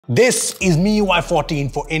This is MIUI 14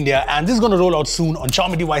 for India, and this is going to roll out soon on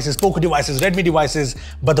Xiaomi devices, POCO devices, Redmi devices.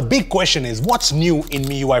 But the big question is, what's new in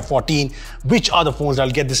MIUI 14? Which are the phones that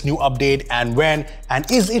will get this new update and when? And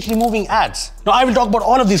is it removing ads? Now, I will talk about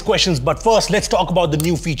all of these questions, but first, let's talk about the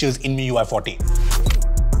new features in MIUI 14.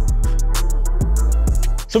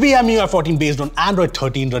 So we have MIUI 14 based on Android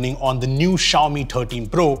 13 running on the new Xiaomi 13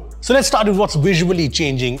 Pro. So let's start with what's visually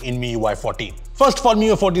changing in MIUI 14. First of all,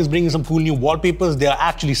 MIUI 14 is bringing some cool new wallpapers. There are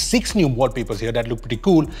actually 6 new wallpapers here that look pretty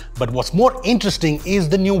cool. But what's more interesting is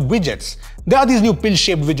the new widgets. There are these new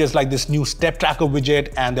pill-shaped widgets like this new step tracker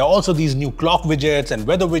widget, and there are also these new clock widgets and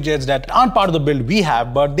weather widgets that aren't part of the build we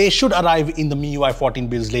have, but they should arrive in the MIUI 14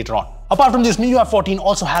 builds later on. Apart from this, MIUI 14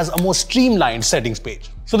 also has a more streamlined settings page.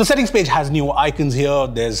 So the settings page has new icons here,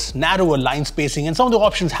 there's narrower line spacing, and some of the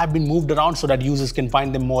options have been moved around so that users can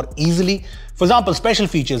find them more easily. For example, special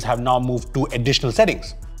features have now moved to additional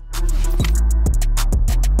settings.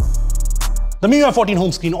 The MIUI 14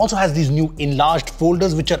 home screen also has these new enlarged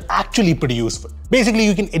folders, which are actually pretty useful. Basically,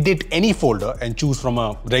 you can edit any folder and choose from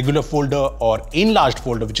a regular folder or enlarged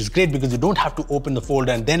folder, which is great because you don't have to open the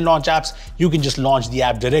folder and then launch apps. You can just launch the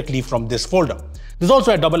app directly from this folder. There's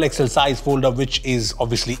also a XXL size folder, which is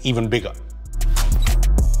obviously even bigger.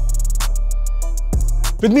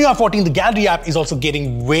 With MIUI 14, the gallery app is also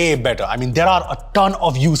getting way better. I mean, there are a ton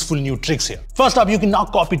of useful new tricks here. First up, you can now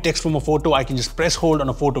copy text from a photo. I can just press hold on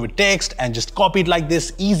a photo with text and just copy it like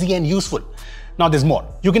this, easy and useful. Now there's more.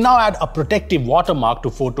 You can now add a protective watermark to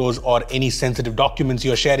photos or any sensitive documents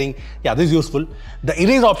you're sharing. Yeah, this is useful. The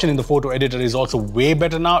erase option in the photo editor is also way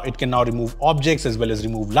better now. It can now remove objects as well as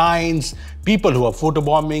remove lines, people who are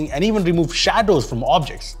photobombing, and even remove shadows from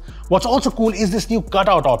objects. What's also cool is this new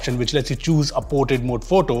cutout option, which lets you choose a portrait mode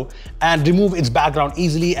photo and remove its background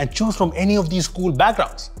easily and choose from any of these cool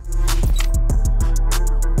backgrounds.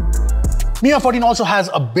 MIUI 14 also has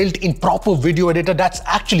a built-in proper video editor that's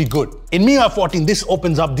actually good. In MIUI 14, this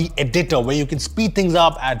opens up the editor where you can speed things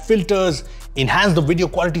up, add filters, enhance the video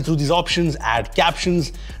quality through these options, add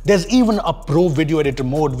captions. There's even a pro video editor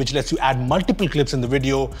mode which lets you add multiple clips in the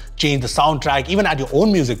video, change the soundtrack, even add your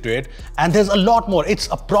own music to it. And there's a lot more. It's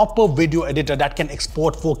a proper video editor that can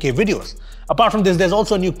export 4K videos. Apart from this, there's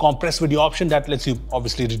also a new compressed video option that lets you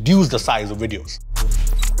obviously reduce the size of videos.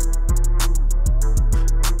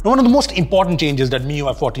 Now, one of the most important changes that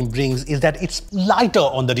MIUI 14 brings is that it's lighter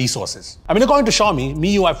on the resources. I mean, according to Xiaomi,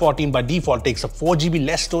 MIUI 14 by default takes up 4 GB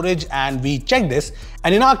less storage, and we checked this.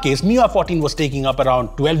 And in our case, MIUI 14 was taking up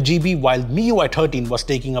around 12 GB, while MIUI 13 was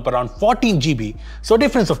taking up around 14 GB. So a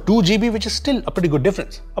difference of 2 GB, which is still a pretty good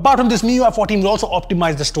difference. Apart from this, MIUI 14 will also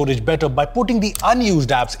optimize the storage better by putting the unused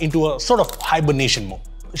apps into a sort of hibernation mode.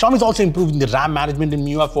 Xiaomi is also improving the RAM management in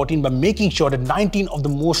MIUI 14 by making sure that 19 of the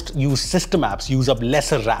most used system apps use up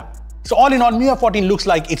lesser RAM. So all in all, MIUI 14 looks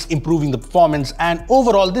like it's improving the performance, and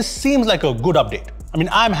overall this seems like a good update. I mean,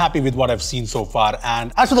 I'm happy with what I've seen so far.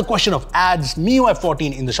 And as for the question of ads, MIUI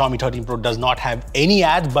 14 in the Xiaomi 13 Pro does not have any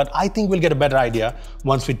ads, but I think we'll get a better idea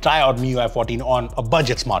once we try out MIUI 14 on a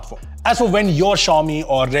budget smartphone. As for when your Xiaomi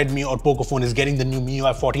or Redmi or POCO phone is getting the new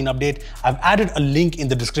MIUI 14 update, I've added a link in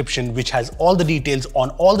the description which has all the details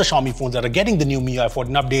on all the Xiaomi phones that are getting the new MIUI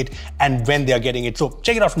 14 update and when they are getting it. So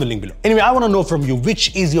check it out from the link below. Anyway, I want to know from you,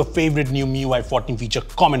 which is your favorite new MIUI 14 feature?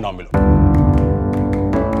 Comment down below.